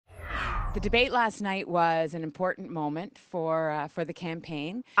The debate last night was an important moment for the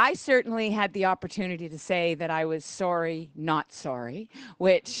campaign. I certainly had the opportunity to say that I was sorry, not sorry,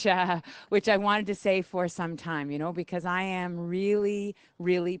 which I wanted to say for some time, because I am really,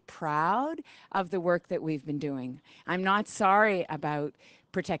 really proud of the work that we've been doing. I'm not sorry about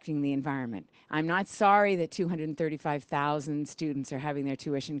protecting the environment. I'm not sorry that 235,000 students are having their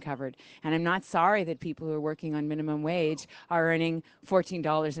tuition covered. And I'm not sorry that people who are working on minimum wage are earning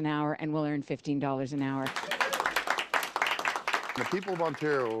 $14 an hour and will earn $15 an hour. The people of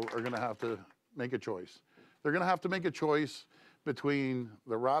Ontario are going to have to make a choice. They're going to have to make a choice between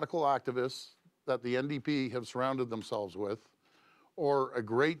the radical activists that the NDP have surrounded themselves with, or a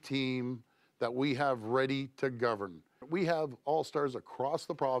great team that we have ready to govern. We have all-stars across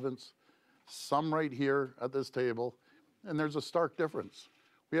the province, some right here at this table, and there's a stark difference.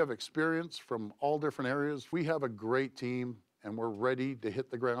 We have experience from all different areas. We have a great team, and we're ready to hit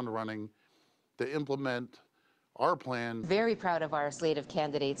the ground running to implement our plan. Very proud of our slate of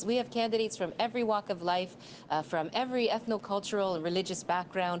candidates. We have candidates from every walk of life, from every ethnocultural and religious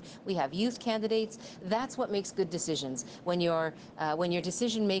background. We have youth candidates. That's what makes good decisions, when your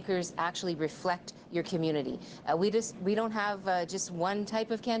decision makers actually reflect your community. We don't have just one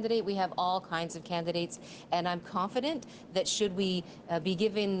type of candidate. We have all kinds of candidates, and I'm confident that should we be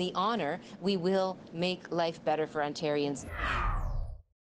given the honor, we will make life better for Ontarians.